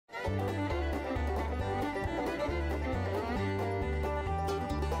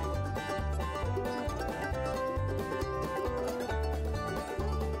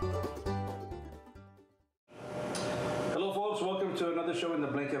show in the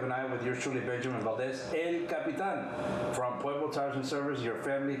blink of an eye with yours truly, Benjamin Valdez, El Capitan, from Pueblo Tires and Service, your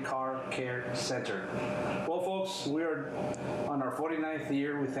family car care center. Well, folks, we are on our 49th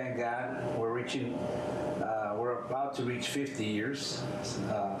year. We thank God. We're about to reach 50 years. Si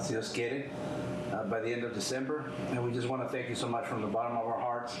Dios quiere. By the end of December, and we just want to thank you so much from the bottom of our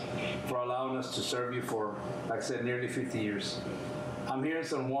hearts for allowing us to serve you for, like I said, nearly 50 years. I'm here in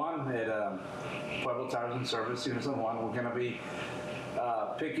San Juan at Pueblo Tires and Service here in San Juan. We're going to be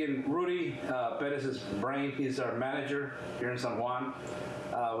picking Rudy Perez's brain. He's our manager here in San Juan.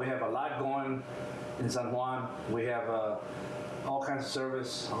 We have a lot going in San Juan. We have all kinds of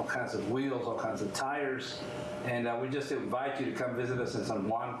service, all kinds of wheels, all kinds of tires, and we just invite you to come visit us in San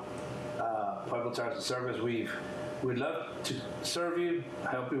Juan. Pueblo Tires and Service. We'd love to serve you,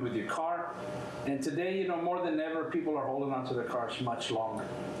 help you with your car. And today, more than ever, people are holding on to their cars much longer.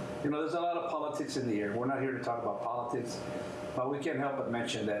 There's a lot of politics in the air. We're not here to talk about politics, but we can't help but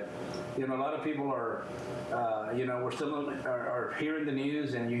mention that, a lot of people are, we're still are hearing the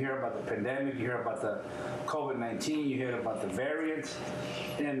news, and you hear about the pandemic, you hear about the COVID-19, you hear about the variants,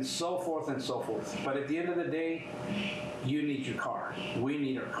 and so forth and so forth. But at the end of the day, you need your car. We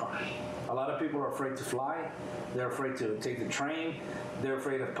need our car. A lot of people are afraid to fly. They're afraid to take the train. They're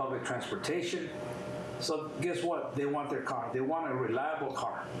afraid of public transportation. So guess what? They want their car. They want a reliable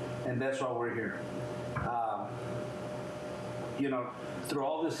car. And that's why we're here. Through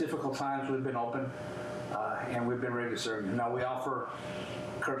all these difficult times, we've been open and we've been ready to serve you. Now, we offer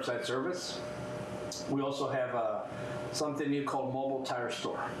curbside service. We also have something new called Mobile Tire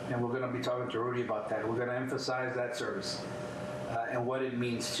Store, and we're going to be talking to Rudy about that. We're going to emphasize that service and what it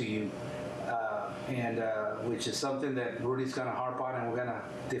means to you, which is something that Rudy's going to harp on, and we're going to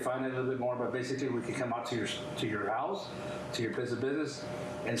define it a little bit more. But basically, we can come out to your house, to your place of business,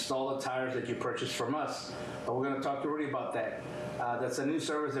 install the tires that you purchased from us. But we're going to talk to Rudy about that. That's a new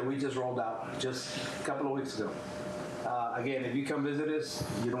service that we just rolled out just a couple of weeks ago. Again, if you come visit us,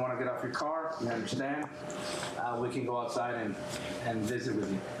 you don't want to get off your car, you understand, we can go outside and visit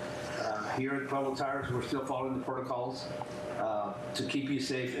with you. Here at Pueblo Tires, we're still following the protocols to keep you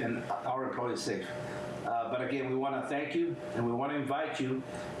safe and our employees safe. But again, we want to thank you, and we want to invite you.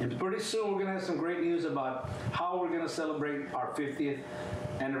 And pretty soon, we're going to have some great news about how we're going to celebrate our 50th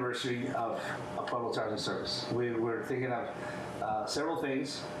anniversary of Pueblo Tires and Service. We're thinking of several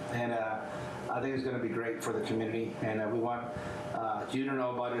things, and I think it's going to be great for the community, and we want you to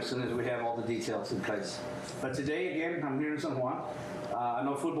know about it as soon as we have all the details in place. But today, again, I'm here in San Juan. I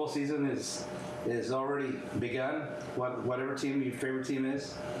know football season is already begun, whatever team your favorite team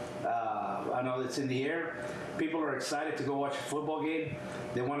is. I know it's in the air. People are excited to go watch a football game.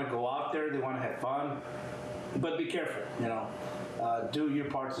 They want to go out there. They want to have fun. But be careful, do your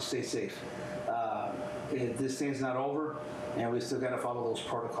part to stay safe. This thing's not over, and we still got to follow those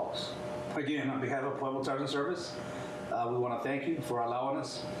protocols. Again, on behalf of Pueblo Tires and Service, we want to thank you for allowing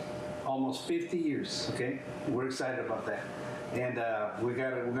us almost 50 years, okay? We're excited about that. And we're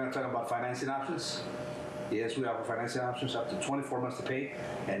going to talk about financing options. Yes, we offer financing options up to 24 months to pay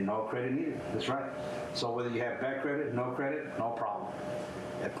and no credit needed. That's right. So whether you have bad credit, no problem.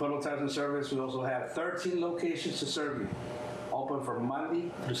 At Pueblo Tires and Service, we also have 13 locations to serve you. Open from Monday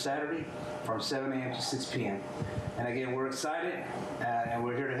through Saturday from 7 a.m. to 6 p.m. And again, we're excited and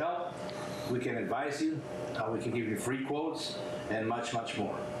we're here to help. We can advise you. We can give you free quotes and much, much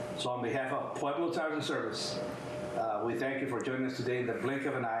more. So on behalf of Pueblo Tires and Service, we thank you for joining us today in the blink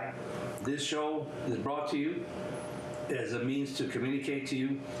of an eye. This show is brought to you as a means to communicate to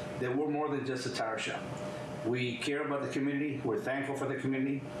you that we're more than just a tire shop. We care about the community, we're thankful for the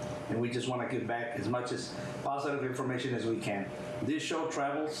community, and we just want to give back as much as positive information as we can. This show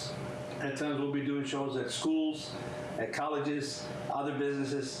travels. At times we'll be doing shows at schools, at colleges, other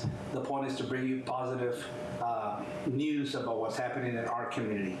businesses. The point is to bring you positive news about what's happening in our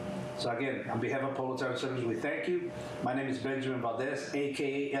community. So again, on behalf of Pueblo Tires Service, we thank you. My name is Benjamin Valdez,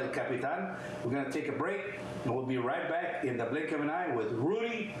 aka El Capitan. We're going to take a break, and we'll be right back in the blink of an eye with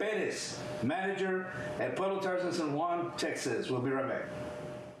Rudy Perez, manager at Pueblo Tires in San Juan, Texas. We'll be right back.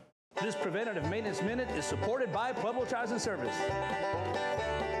 This Preventative Maintenance Minute is supported by Pueblo Tires and Service.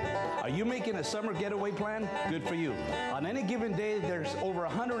 Are you making a summer getaway plan? Good for you. On any given day, there's over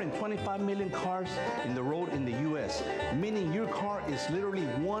 125 million cars in the road in the U.S., meaning your car is literally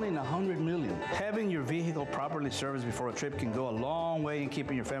 1 in 100 million. Having your vehicle properly serviced before a trip can go a long way in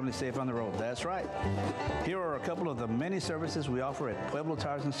keeping your family safe on the road. That's right. Here are a couple of the many services we offer at Pueblo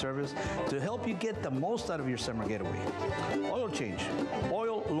Tires and Service to help you get the most out of your summer getaway. Oil change.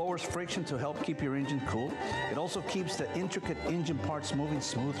 Oil lowers friction to help keep your engine cool. It also keeps the intricate engine parts moving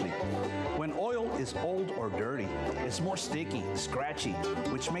smoothly. When oil is old or dirty. It's more sticky, scratchy,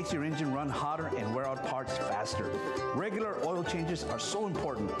 which makes your engine run hotter and wear out parts faster. Regular oil changes are so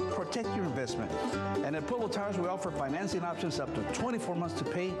important. Protect your investment. And at Pueblo Tires, we offer financing options up to 24 months to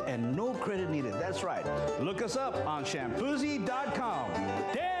pay and no credit needed. That's right. Look us up on shampoozy.com.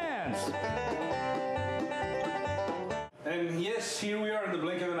 Dance! And yes, here we are in the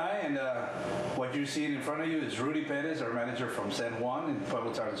blink of an eye, and what you're seeing in front of you is Rudy Perez, our manager from San Juan in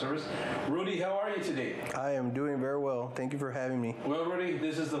Pueblo Tire Service. Rudy, how are you today? I am doing very well. Thank you for having me. Well, Rudy,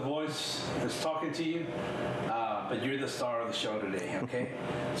 this is the voice that's talking to you, but you're the star of the show today, okay?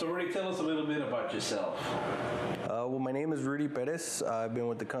 So, Rudy, tell us a little bit about yourself. Well, my name is Rudy Perez. I've been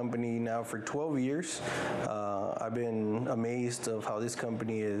with the company now for 12 years. I've been amazed of how this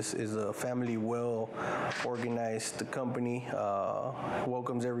company is a family, well-organized company.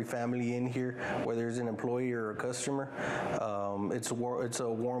 Welcomes every family in here, whether it's an employee or a customer. It's a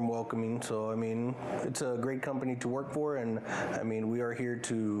warm welcoming. So, I mean, it's a great company to work for, and I mean, we are here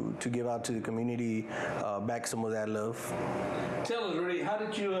to give out to the community back some of that love. Tell us, Rudy, how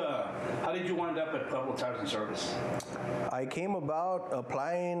did you wind up at Pueblo Tires and Service? I came about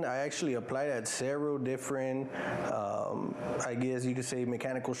applying. I actually applied at several different, I guess you could say,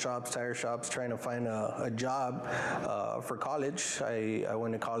 mechanical shops, tire shops, trying to find a job for college. I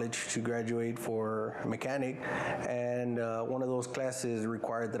went to college to graduate for mechanic, and one of those classes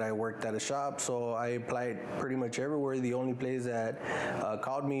required that I worked at a shop, so I applied pretty much everywhere. The only place that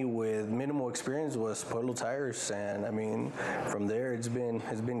called me with minimal experience was Pueblo Tires, and I mean, from there it's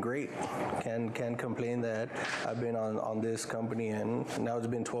been great. Can't complain that I've been on this company, and now it's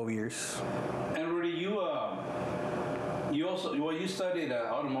been 12 years. And Rudy, you studied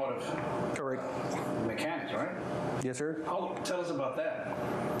automotive. Correct. Mechanics, right? Yes, sir. Tell us about that.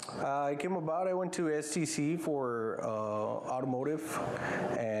 I came about, I went to STC for automotive,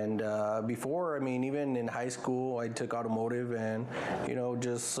 and before, I mean, even in high school, I took automotive, and, you know,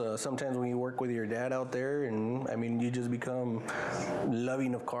 just sometimes when you work with your dad out there, and, I mean, you just become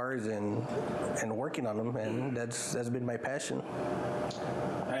loving of cars and working on them, and that's been my passion.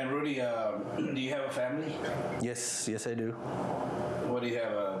 And Rudy, do you have a family? Yes, I do. What do you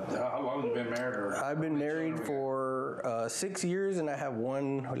have? How long have you been married? I've been married for 6 years, and I have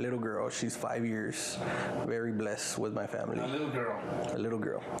one little girl. She's 5 years. Very blessed with my family. A little girl. A little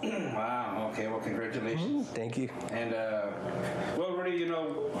girl. Wow. Okay. Well, congratulations. Thank you. And well, Rudy, you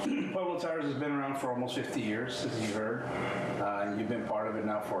know, Pueblo Tires has been around for almost 50 years, as you heard. You've been part of it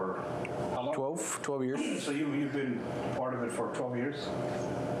now for how long? 12 years. So you've been part of it for 12 years.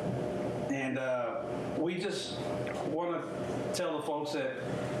 And we just want to tell the folks that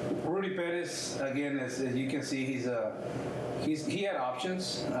Rudy Perez, again, as you can see, he had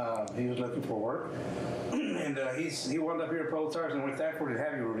options. He was looking for work, and he wound up here at Pueblo Tires, and we're thankful to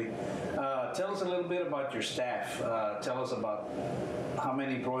have you, Rudy. Tell us a little bit about your staff. Tell us about how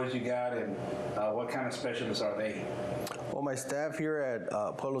many employees you got, and what kind of specialists are they? Well, my staff here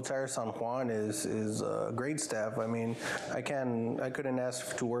at Pueblo Tire San Juan is great staff. I mean, I couldn't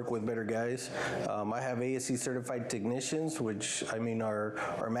ask to work with better guys. I have ASC certified technicians, which I mean are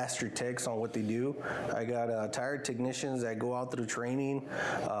master techs on what they do. I got tire technicians that go out through training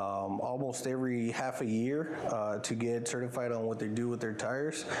almost every half a year to get certified on what they do with their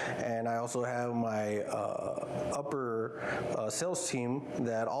tires. And I also have my upper sales team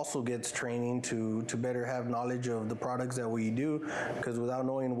that also gets training to better have knowledge of the products that we do, because without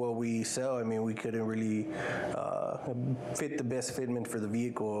knowing what we sell, I mean, we couldn't really fit the best fitment for the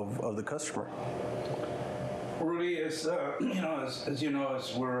vehicle of the customer. Rudy, as you know,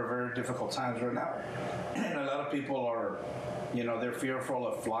 we're very difficult times right now, and a lot of people are, you know, they're fearful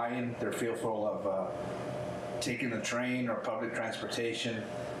of flying, they're fearful of taking the train or public transportation,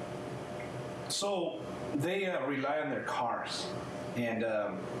 so they rely on their cars, and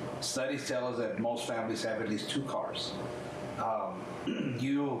studies tell us that most families have at least 2 cars.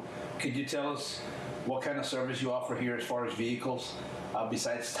 Could you tell us what kind of service you offer here as far as vehicles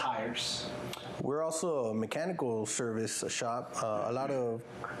besides tires? We're also a mechanical service shop. A lot of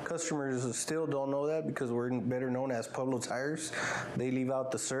customers still don't know that because we're better known as Pueblo Tires. They leave out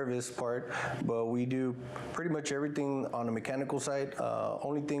the service part, but we do pretty much everything on the mechanical side.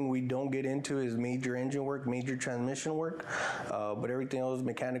 Only thing we don't get into is major engine work, major transmission work, but everything else is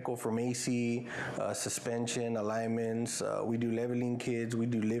mechanical, from AC, suspension, alignments. We do leveling kits, we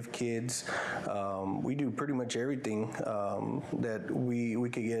do lift kits. We do pretty much everything that we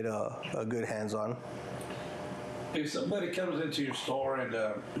could get a good hands on. If somebody comes into your store and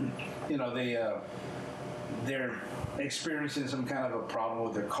you know they're experiencing some kind of a problem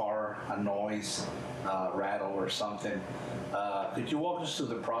with their car, a noise, rattle or something. Could you walk us through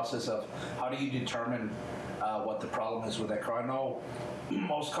the process of how do you determine what the problem is with that car? I know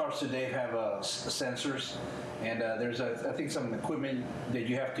most cars today have sensors, and there's I think some equipment that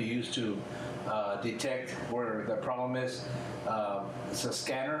you have to use to detect where the problem is. It's a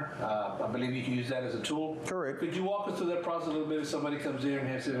scanner. I believe you can use that as a tool. Correct. Could you walk us through that process a little bit? If somebody comes in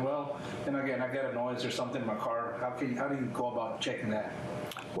and says, well, and again, I got a noise or something in my car. How do you go about checking that?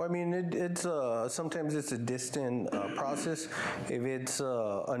 Well, I mean, it's sometimes it's a distant process. If it's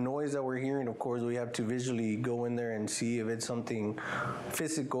a noise that we're hearing, of course, we have to visually go in there and see if it's something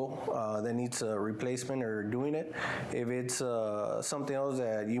physical that needs a replacement or doing it. If it's something else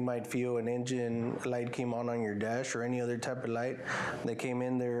that you might feel an engine light came on your dash or any other type of light that came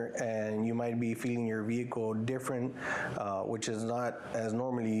in there, and you might be feeling your vehicle different, which is not as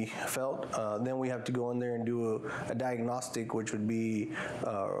normally felt, then we have to go in there and do a diagnostic, which would be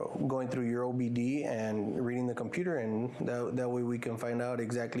going through your OBD and reading the computer, and that way we can find out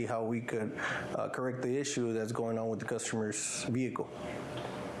exactly how we could correct the issue that's going on with the customer's vehicle.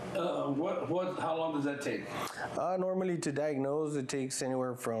 How long does that take? Normally to diagnose, it takes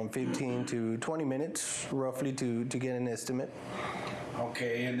anywhere from 15 to 20 minutes, roughly, to get an estimate.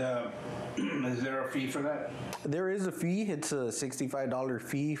 Okay, and is there a fee for that? There is a fee. It's a $65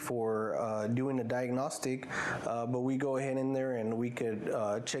 fee for doing a diagnostic, but we go ahead in there and we could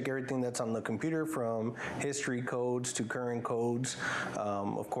check everything that's on the computer, from history codes to current codes.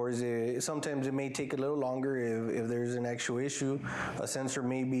 Of course, sometimes it may take a little longer if there's an actual issue. A sensor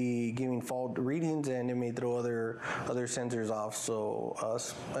may be giving fault readings and it may throw other sensors off. So,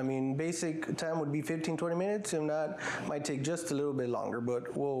 I mean, basic time would be 15-20 minutes. If not, might take just a little bit longer,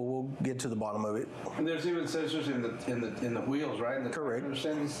 but we'll get to the bottom of it. And there's even sensors in the wheels, right? In the Correct.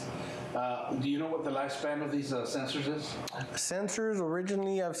 Do you know what the lifespan of these sensors is? Sensors,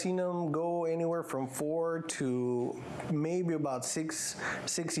 originally I've seen them go anywhere from 4 to maybe about six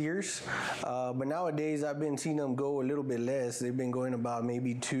years, but nowadays I've been seeing them go a little bit less. They've been going about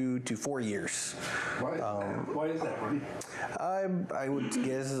maybe 2 to 4 years. Why is that, Rudy? I would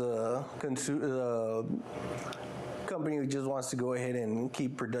guess company who just wants to go ahead and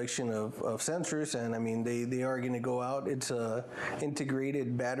keep production of sensors, and I mean they are going to go out. It's a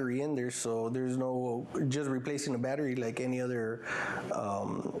integrated battery in there, so there's no just replacing a battery like any other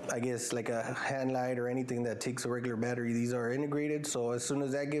I guess like a hand light or anything that takes a regular battery. These are integrated, so as soon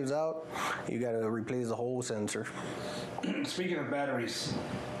as that gives out, you got to replace the whole sensor. Speaking of batteries,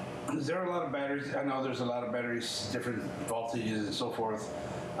 is there a lot of batteries? I know there's a lot of batteries, different voltages and so forth.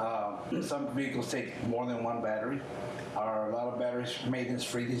 Some vehicles take more than one battery. Are a lot of batteries maintenance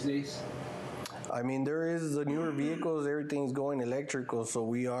free these days? I mean, there is the newer vehicles, everything's going electrical, so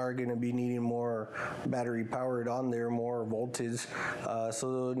we are going to be needing more battery powered on there, more voltage.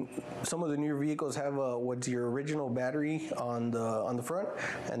 So some of the newer vehicles have what's your original battery on the front,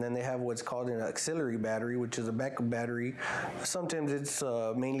 and then they have what's called an auxiliary battery, which is a backup battery. Sometimes it's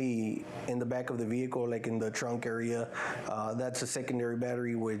mainly in the back of the vehicle, like in the trunk area. That's a secondary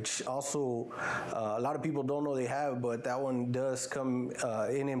battery, which also a lot of people don't know they have, but that one does come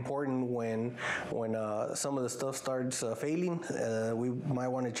in important when some of the stuff starts failing. We might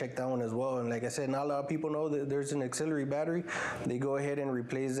want to check that one as well. And like I said, not a lot of people know that there's an auxiliary battery. They go ahead and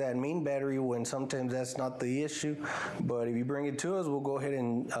replace that main battery when sometimes that's not the issue. But if you bring it to us, we'll go ahead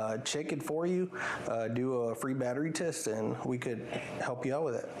and check it for you, do a free battery test, and we could help you out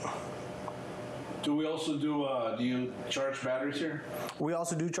with it. Do we also do you charge batteries here? We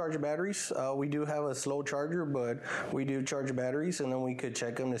also do charge batteries. We do have a slow charger, but we do charge batteries, and then we could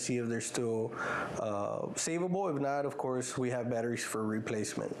check them to see if they're still savable. If not, of course, we have batteries for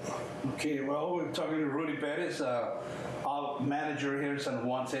replacement. Okay, well, we're talking to Rudy Perez, manager here in San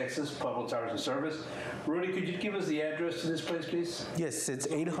Juan, Texas, Pueblo Tires and Service. Rudy, could you give us the address to this place, please? Yes, it's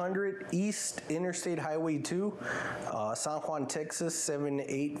 800 East Interstate Highway 2, San Juan, Texas,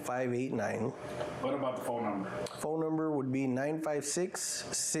 78589. What about the phone number? Phone number would be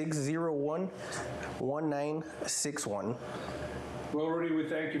 956-601-1961. Well, Rudy, we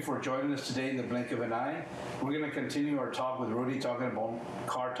thank you for joining us today in the blink of an eye. We're going to continue our talk with Rudy, talking about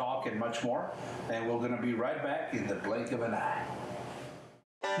car talk and much more. And we're going to be right back in the blink of an eye.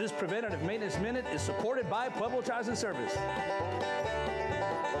 This Preventative Maintenance Minute is supported by Pueblo Tires and Service.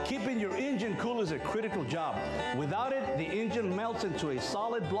 Keeping your engine cool is a critical job. Without it, the engine melts into a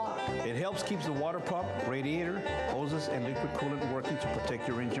solid block. It helps keep the water pump, radiator, hoses, and liquid coolant working to protect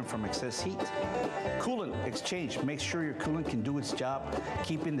your engine from excess heat. Coolant exchange makes sure your coolant can do its job,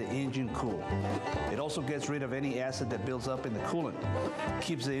 keeping the engine cool. It also gets rid of any acid that builds up in the coolant,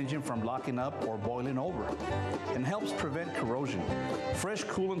 keeps the engine from locking up or boiling over, and helps prevent corrosion. Fresh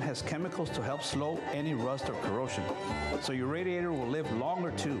coolant has chemicals to help slow any rust or corrosion, so your radiator will live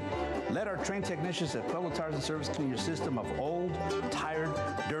longer too. Let our trained technicians at Pueblo Tires and Service clean your system of old, tired,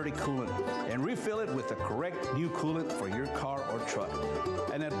 dirty coolant and refill it with the correct new coolant for your car or truck.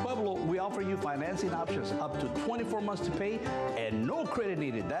 And at Pueblo, we offer you financing options up to 24 months to pay and no credit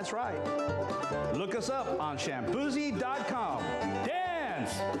needed. That's right. Look us up on shampoozy.com.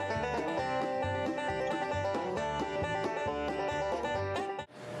 Dance!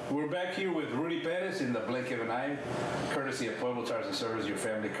 We're back here with Rudy Perez in the blink of an eye, courtesy of Pueblo Tires and Service, your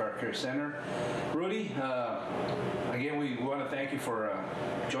family car care center. Rudy, again, we want to thank you for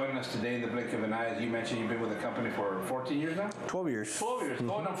joining us today in the blink of an eye. As you mentioned, you've been with the company for 14 years now? 12 years. 12 years,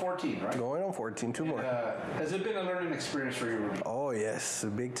 going on 14, right? Going on 14, two more. Has it been a learning experience for you, Rudy? Oh, yes, a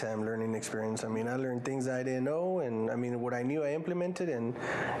big time learning experience. I mean, I learned things I didn't know, and I mean, what I knew I implemented, and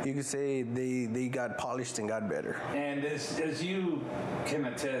you could say they got polished and got better. And as you can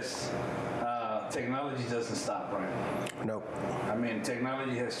attest, technology doesn't stop, right? Nope. I mean,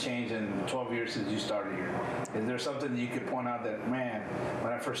 technology has changed in 12 years since you started here. Is there something that you could point out that, man,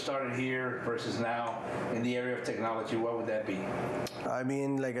 when I first started here versus now in the area of technology, what would that be? I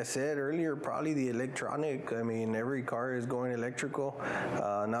mean, like I said earlier, probably the electronic. I mean, every car is going electrical.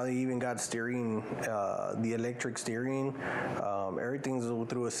 Now they even got steering, the electric steering. Everything's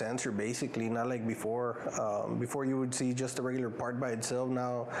through a sensor, basically, not like before. Before you would see just a regular part by itself.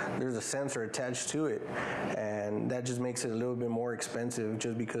 Now there's a sensor attached to it, and that just makes it a little bit more expensive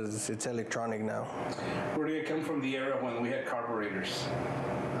just because it's electronic now. Where do you come from the era when we had carburetors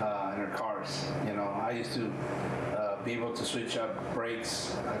in our cars? You know, I used to be able to switch up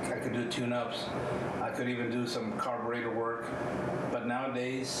brakes. I could do tune-ups. I could even do some carburetor work. But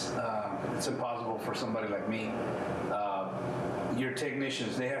nowadays, it's impossible for somebody like me. Your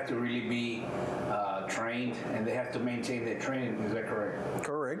technicians, they have to really be trained, and they have to maintain their training. Is that correct?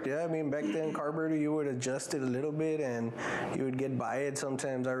 Correct, yeah. I mean, back then, carburetor, you would adjust it a little bit, and you would get by it.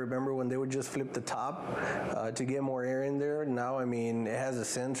 Sometimes I remember when they would just flip the top to get more air in there. Now, I mean, it has a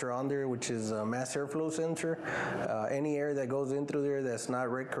sensor on there, which is a mass airflow sensor. Any air that goes in through there that's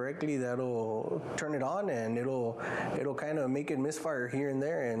not read correctly, that'll turn it on, and it'll kind of make it misfire here and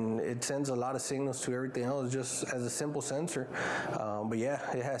there, and it sends a lot of signals to everything else just as a simple sensor. But yeah,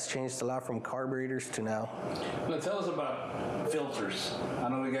 it has changed a lot from carburetors to now. Now tell us about filters. I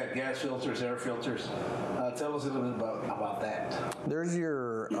know we got gas filters, air filters. Tell us a little bit about that. There's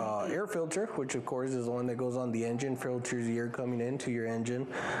your air filter, which of course is the one that goes on the engine, filters the air coming into your engine.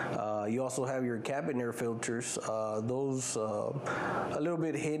 You also have your cabin air filters. Those a little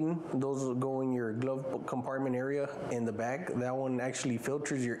bit hidden. Those go in your glove compartment area in the back. That one actually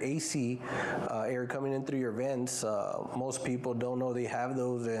filters your AC air coming in through your vents. Most people don't know they have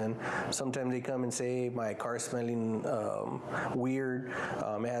those, and sometimes they come and say, my car's smelling weird.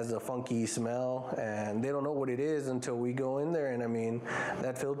 It has a funky smell, and they don't know what it is until we go in there. And I mean,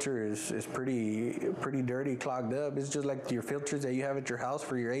 that filter is pretty dirty, clogged up. It's just like your filters that you have at your house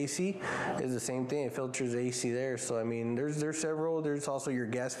for your AC. Is the same thing. It filters AC there. So I mean, there's several. There's also your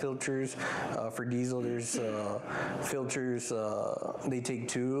gas filters for diesel. There's filters. They take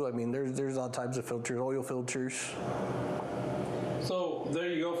two. I mean, there's all types of filters. Oil filters. So there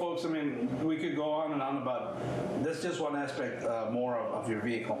you go, folks. I mean, we could go on and on about that's just one aspect more of your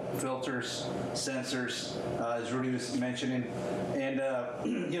vehicle. Filters, sensors, as Rudy was mentioning. And,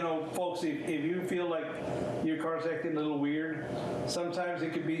 you know, folks, if you feel like your car's acting a little weird, sometimes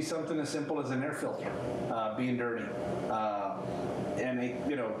it could be something as simple as an air filter being dirty. And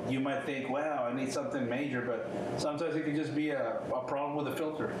you know, you might think, wow, I need something major, but sometimes it could just be a problem with the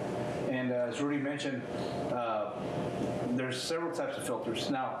filter. And as Rudy mentioned, there's several types of filters.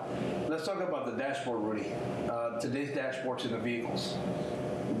 Now, let's talk about the dashboard, Rudy. Today's dashboards in the vehicles,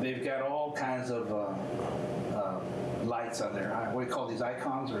 they've got all kinds of lights on there. What do you call these,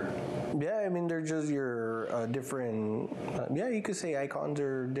 icons? Or yeah, I mean, they're just your different, yeah, you could say icons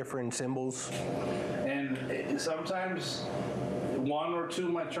or different symbols. And sometimes one or two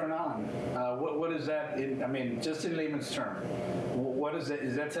might turn on. What is that? I mean, just in layman's term, what is that?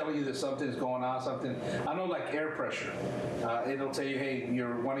 Is that telling you that something's going on? Something? I know, like air pressure. It'll tell you, hey,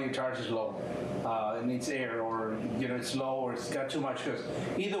 one of your tires is low. It needs air, or it's low, or it's got too much. Because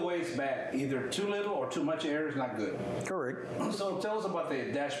either way, it's bad. Either too little or too much air is not good. Correct. So tell us about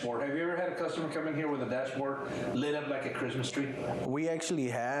the dashboard. Have you ever had a customer come in here with a dashboard lit up like a Christmas tree? We actually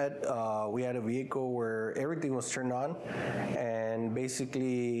had a vehicle where everything was turned on, and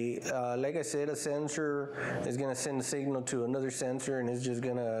basically, like I said, a sensor is going to send a signal to another sensor, and it's just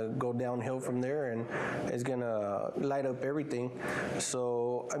going to go downhill from there, and it's going to light up everything.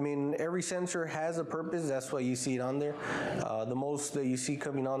 So, I mean, every sensor has a purpose. That's why you see it on there. The most that you see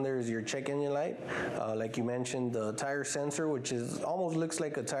coming on there is your check engine light. Like you mentioned, the tire sensor, which almost looks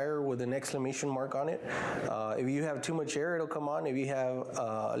like a tire with an exclamation mark on it. If you have too much air, it'll come on. If you have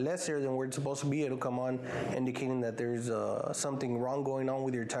less air than where it's supposed to be, it'll come on, indicating that there's something wrong going on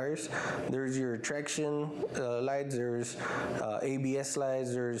with your tires. There's your traction lights, there's ABS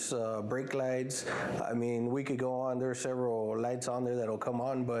lights, there's brake lights. I mean, we could go on. There's several lights on there that'll come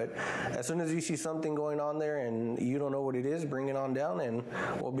on, but as soon as you see something going on there and you don't know what it is, bring it on down and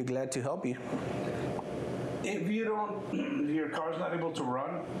we'll be glad to help you. If your car's not able to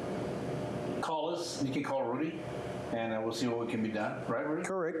run, call us. You can call Rudy, and we'll see what can be done. Right, Rudy?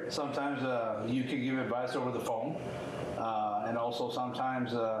 Correct. Sometimes you can give advice over the phone, and also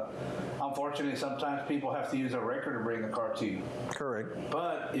sometimes, unfortunately, sometimes people have to use a record to bring the car to you. Correct.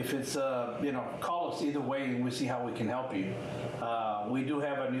 But if it's, call us either way, and we see how we can help you. We do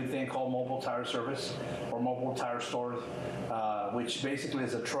have a new thing called mobile tire service or mobile tire store, which basically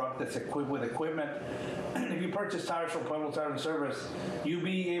is a truck that's equipped with equipment. If you purchase tires from Pueblo Tire and Service, you'll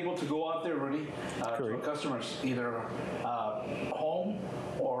be able to go out there, Rudy, to our customers, either home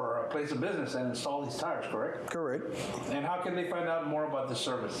or a place of business, and install these tires, correct? Correct. And how can they find out more about this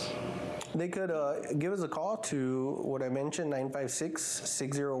service? They could give us a call to what I mentioned,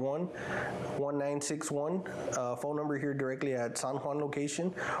 956-601-1961. Phone number here directly at San Juan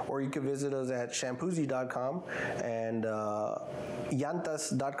location, or you can visit us at shampoozy.com and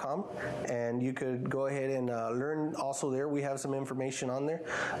llantas.com, and you could go ahead and learn also there. We have some information on there,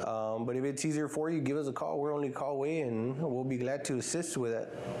 but if it's easier for you, give us a call. We're only a call away, and we'll be glad to assist with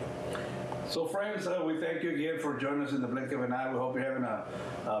that. So friends, we thank you again for joining us in the blink of an eye. We hope you're having a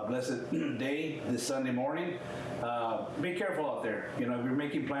blessed day this Sunday morning. Be careful out there. If you're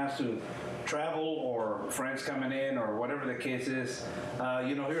making plans to travel or friends coming in or whatever the case is,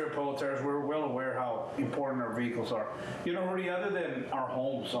 here at Pueblo Tires, we're well aware how important our vehicles are. Rudy, other than our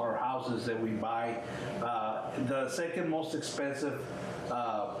homes, our houses that we buy, the second most expensive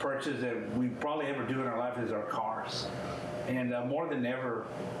purchase that we probably ever do in our life is our cars. And more than ever,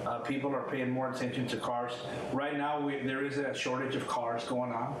 people are paying more attention to cars. Right now, there is a shortage of cars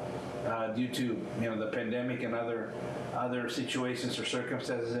going on due to the pandemic and other situations or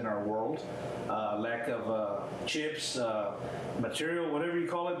circumstances in our world. Lack of chips, material, whatever you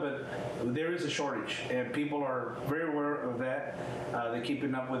call it, but there is a shortage, and people are very aware of that. They're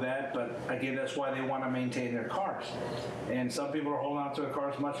keeping up with that, but again, that's why they want to maintain their cars. And some people are holding on to their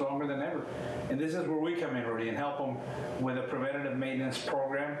cars much longer than ever. And this is where we come in, Rudy, and help them with a preventative maintenance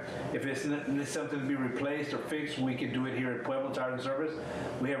program. If it's something to be replaced or fixed, we can do it here at Pueblo Tire and Service.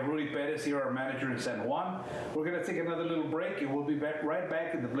 We have Rudy Perez here, our manager in San Juan. We're going to take another little break, and we'll be right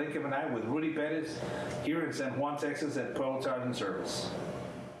back in the blink of an eye with Rudy Perez here in San Juan, Texas at Pueblo Tire and Service.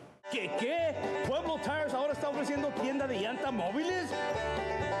 ¿Qué? ¿Pueblo Tires ahora está ofreciendo tienda de llantas móviles?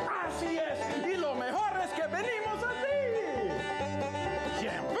 Así es, y lo mejor es que venimos a ti.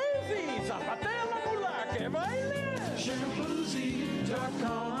 Shampoozy, zapatea la mula, que baile.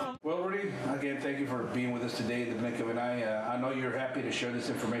 Shampoozy.com. Well, Rudy, again, thank you for being with us today at the blink of an eye. I know you're happy to share this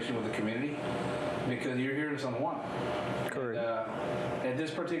information with the community because you're here in San Juan. Correct. At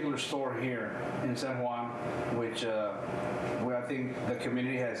this particular store here in San Juan, which I think the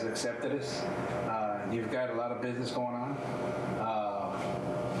community has accepted us. You've got a lot of business going on.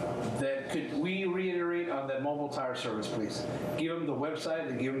 Could we reiterate on that mobile tire service, please? Give them the website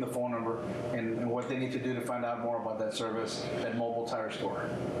and give them the phone number and what they need to do to find out more about that service, that mobile tire store.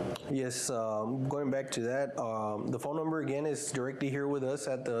 Yes, going back to that, the phone number again is directly here with us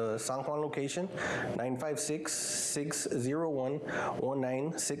at the San Juan location,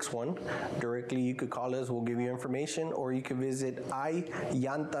 956-601-1961. Directly, you could call us, we'll give you information, or you can visit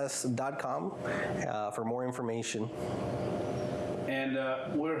illantas.com for more information. And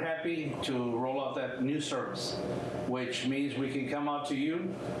we're happy to roll out that new service, which means we can come out to you,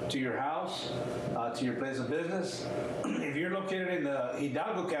 to your house, to your place of business. If you're located in the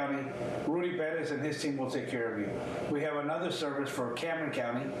Hidalgo County, Rudy Perez and his team will take care of you. We have another service for Cameron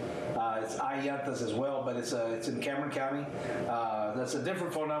County. It's Ayantas as well, but it's in Cameron County. That's a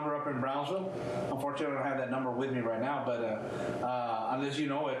different phone number up in Brownsville. Unfortunately, I don't have that number with me right now, but unless you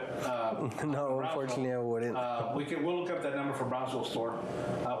know it. No, unfortunately, I wouldn't. We'll look up that number for Brownsville store.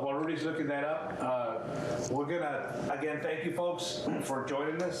 While Rudy's looking that up, we're gonna, again, thank you folks for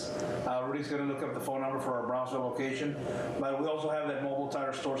joining us. Rudy's gonna look up the phone number for our Brownsville location, but we also have that mobile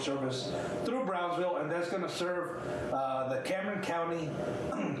tire store service through Brownsville, and that's gonna serve the Cameron County,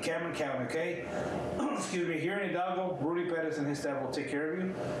 okay? Excuse me, here in Hidalgo, Rudy Perez and his staff will take care of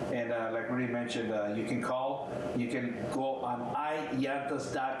you. And like Rudy mentioned, you can call, you can go on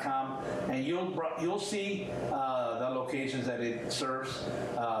iyantas.com, and you'll see the locations that it serves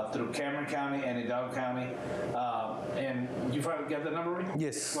through Cameron County and Hidalgo County. And you got the number, Rudy?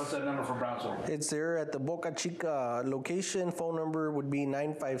 Yes. What's that number for Brownsville? It's there at the Boca Chica location. Phone number would be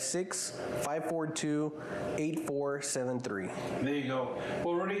 956-542-8473. There you go.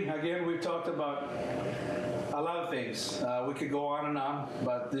 Well, Rudy, again, we've talked about a lot of things. We could go on and on,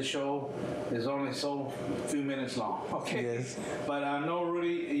 but this show is only so few minutes long, okay? Yes. But I know,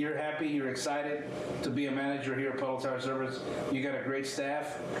 Rudy, you're happy, you're excited to be a manager here at Pueblo Tire Service. You got a great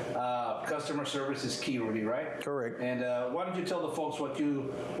staff. Customer service is key, Rudy, right? Correct. And why don't you tell the folks what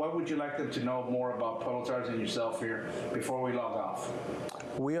would you like them to know more about Pueblo Tires and yourself here before we log off?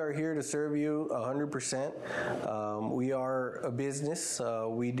 We are here to serve you 100%. We are a business.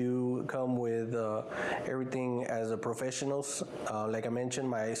 We do come with everything as a professionals. Like I mentioned,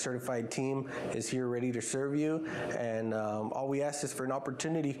 my certified team is here ready to serve you, and all we ask is for an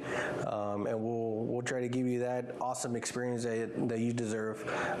opportunity, and we'll try to give you that awesome experience that you deserve.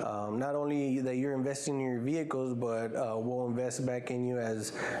 Not only that you're investing in your vehicles, but we'll invest back in you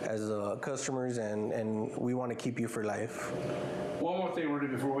as customers, and we want to keep you for life. One more thing, Rudy,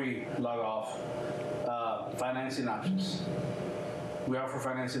 before we log off. Financing options. We offer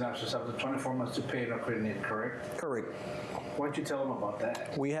financing options up to 24 months to pay no credit need, correct? Correct. Why don't you tell them about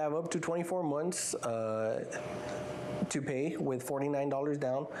that? We have up to 24 months to pay with $49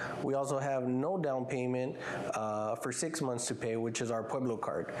 down. We also have no down payment for 6 months to pay, which is our Pueblo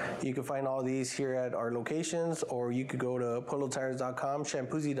card. You can find all these here at our locations, or you could go to pueblotires.com,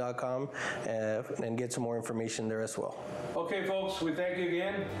 shampoozy.com, and get some more information there as well. Okay, folks, we thank you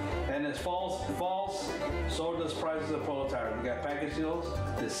again. And as falls, so does prices of Pueblo Tire. We got package deals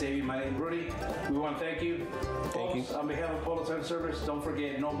that save you money. Rudy, we want to thank you. Thank you. On behalf of Pueblo Tire Service, don't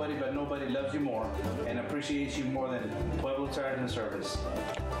forget, nobody loves you more and appreciates you more than Pueblo Tire and Service.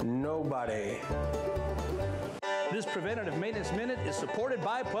 Nobody. This Preventative Maintenance Minute is supported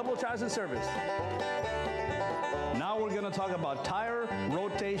by Pueblo Tires and Service. Now we're going to talk about tire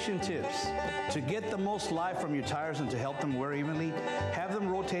rotation tips. To get the most life from your tires and to help them wear evenly, have them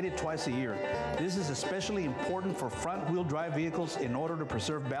rotated twice a year. This is especially important for front-wheel drive vehicles in order to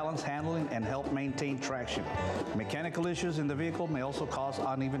preserve balance handling and help maintain traction. Mechanical issues in the vehicle may also cause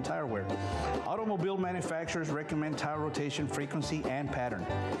uneven tire wear. Automobile manufacturers recommend tire rotation frequency and pattern.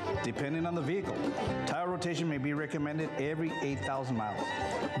 Depending on the vehicle, tire rotation may be recommended every 8,000 miles.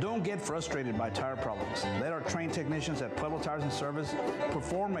 Don't get frustrated by tire problems. Let our trained technicians at Pueblo Tires and Service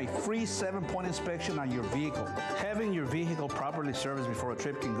perform a free 7-point inspection on your vehicle. Having your vehicle properly serviced before a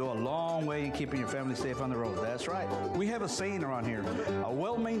trip can go a long way in keeping your family safe on the road. That's right. We have a saying around here, a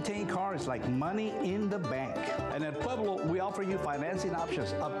well-maintained car is like money in the bank. And at Pueblo, we offer you financing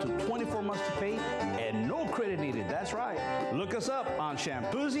options up to 24 months to pay and no credit needed. That's right. Look us up on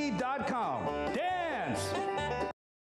shampoozy.com. Dance!